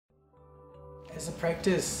As a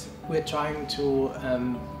practice, we're trying to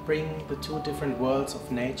bring the two different worlds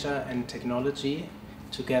of nature and technology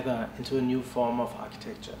together into a new form of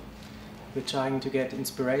architecture. We're trying to get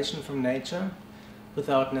inspiration from nature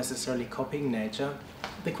without necessarily copying nature.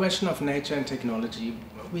 The question of nature and technology,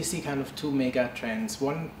 we see kind of two mega trends.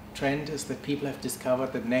 One trend is that people have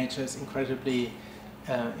discovered that nature is incredibly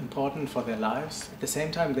important for their lives. At the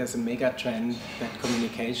same time, there's a mega trend that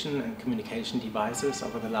communication and communication devices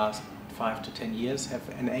over the last 5 to 10 years have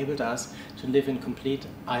enabled us to live in complete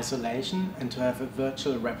isolation and to have a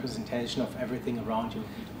virtual representation of everything around you.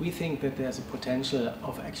 We think that there's a potential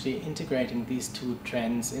of actually integrating these two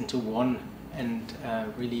trends into one and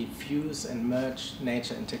really fuse and merge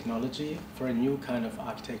nature and technology for a new kind of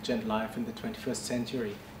architecture and life in the 21st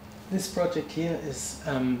century. This project here is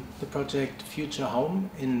the project Future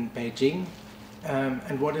Home in Beijing,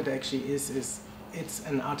 and what it actually is it's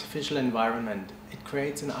an artificial environment. It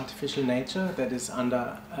creates an artificial nature that is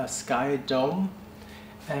under a sky dome,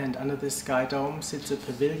 and under this sky dome sits a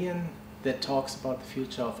pavilion that talks about the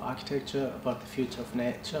future of architecture, about the future of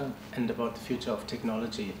nature, and about the future of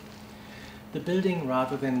technology. The building,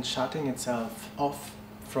 rather than shutting itself off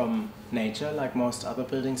from nature like most other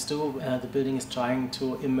buildings do, the building is trying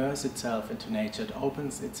to immerse itself into nature. It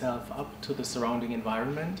opens itself up to the surrounding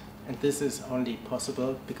environment, and this is only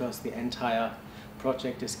possible because the entire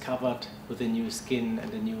project is covered with a new skin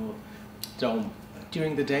and a new dome.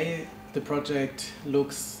 During the day, the project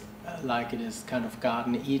looks like it is kind of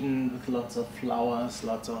Garden Eden with lots of flowers,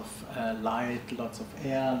 lots of light, lots of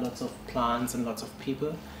air, lots of plants and lots of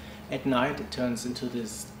people. At night it turns into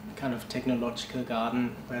this kind of technological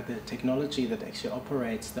garden where the technology that actually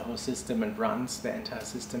operates the whole system and runs the entire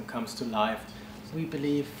system comes to life. We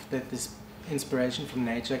believe that this inspiration from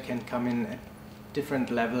nature can come in at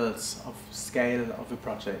different levels of scale of a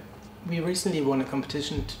project. We recently won a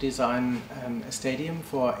competition to design a stadium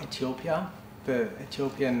for Ethiopia, the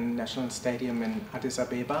Ethiopian National Stadium in Addis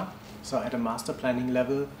Ababa. So at a master planning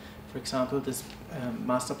level, for example, this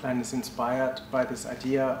master plan is inspired by this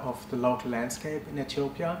idea of the local landscape in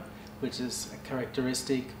Ethiopia, which is a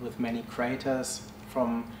characteristic with many craters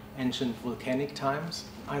from ancient volcanic times.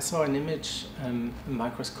 I saw an image, a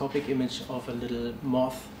microscopic image of a little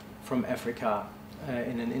moth from Africa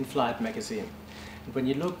in an in-flight magazine. And when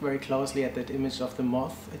you look very closely at that image of the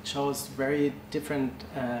moth, it shows very different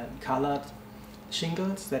colored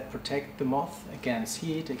shingles that protect the moth against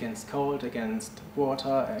heat, against cold, against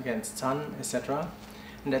water, against sun, etc.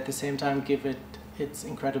 And at the same time give it its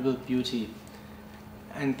incredible beauty.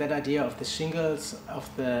 And that idea of the shingles,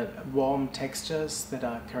 of the warm textures that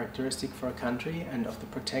are characteristic for a country, and of the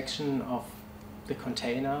protection of the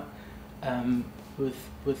container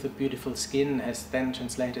with a beautiful skin has then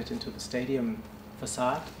translated into the stadium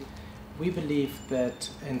facade. We believe that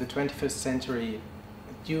in the 21st century,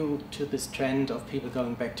 due to this trend of people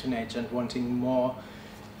going back to nature and wanting more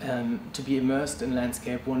to be immersed in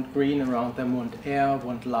landscape, want green around them, want air,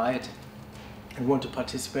 want light, and want to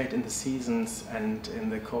participate in the seasons and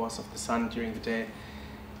in the course of the sun during the day,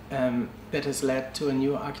 that has led to a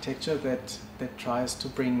new architecture that tries to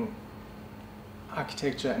bring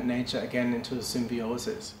architecture and nature again into a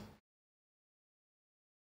symbiosis.